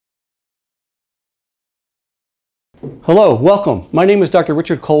Hello, welcome. My name is Dr.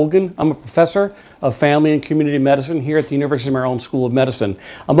 Richard Colgan. I'm a professor of family and community medicine here at the University of Maryland School of Medicine.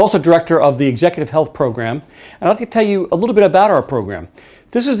 I'm also director of the Executive Health Program, and I'd like to tell you a little bit about our program.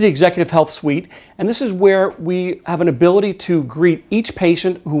 This is the Executive Health Suite, and this is where we have an ability to greet each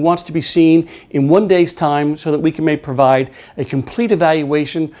patient who wants to be seen in one day's time so that we can provide a complete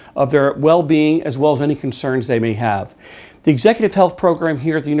evaluation of their well-being as well as any concerns they may have. The Executive Health Program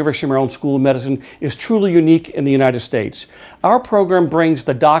here at the University of Maryland School of Medicine is truly unique in the United States. Our program brings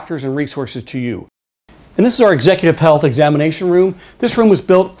the doctors and resources to you. And this is our Executive Health Examination Room. This room was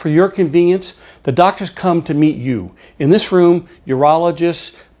built for your convenience. The doctors come to meet you. In this room,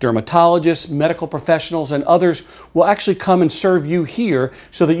 urologists, dermatologists, medical professionals, and others will actually come and serve you here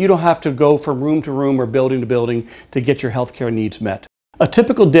so that you don't have to go from room to room or building to building to get your healthcare needs met. A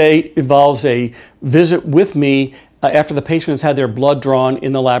typical day involves a visit with me after the patient has had their blood drawn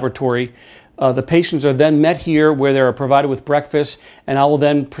in the laboratory. The patients are then met here where they are provided with breakfast, and I will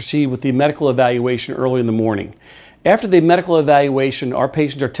then proceed with the medical evaluation early in the morning. After the medical evaluation, our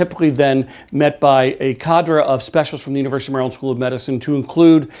patients are typically then met by a cadre of specialists from the University of Maryland School of Medicine to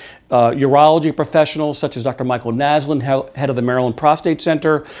include urology professionals such as Dr. Michael Naslin, head of the Maryland Prostate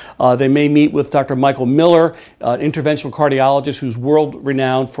Center. They may meet with Dr. Michael Miller, interventional cardiologist who's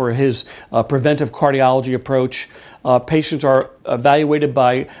world-renowned for his preventive cardiology approach. Patients are evaluated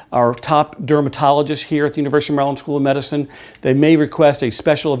by our top dermatologists here at the University of Maryland School of Medicine. They may request a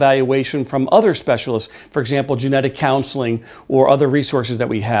special evaluation from other specialists, for example, genetic counseling or other resources that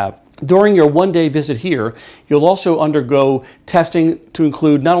we have. During your one-day visit here, you'll also undergo testing to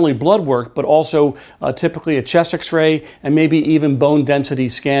include not only blood work, but also typically a chest x-ray and maybe even bone density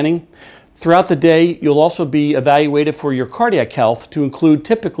scanning. Throughout the day, you'll also be evaluated for your cardiac health to include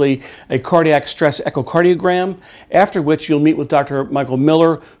typically a cardiac stress echocardiogram, after which you'll meet with Dr. Michael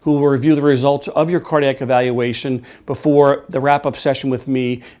Miller, who will review the results of your cardiac evaluation before the wrap-up session with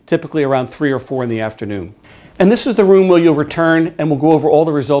me, typically around 3 or 4 in the afternoon. And this is the room where you'll return and we'll go over all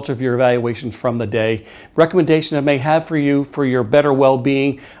the results of your evaluations from the day. Recommendations I may have for you for your better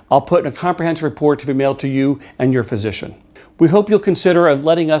well-being, I'll put in a comprehensive report to be mailed to you and your physician. We hope you'll consider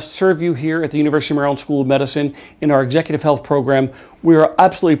letting us serve you here at the University of Maryland School of Medicine in our Executive Health Program. We are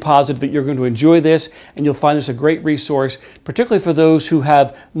absolutely positive that you're going to enjoy this and you'll find this a great resource, particularly for those who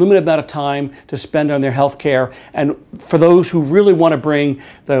have limited amount of time to spend on their health care and for those who really want to bring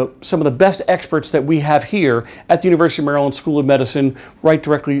some of the best experts that we have here at the University of Maryland School of Medicine right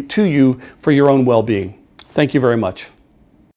directly to you for your own well-being. Thank you very much.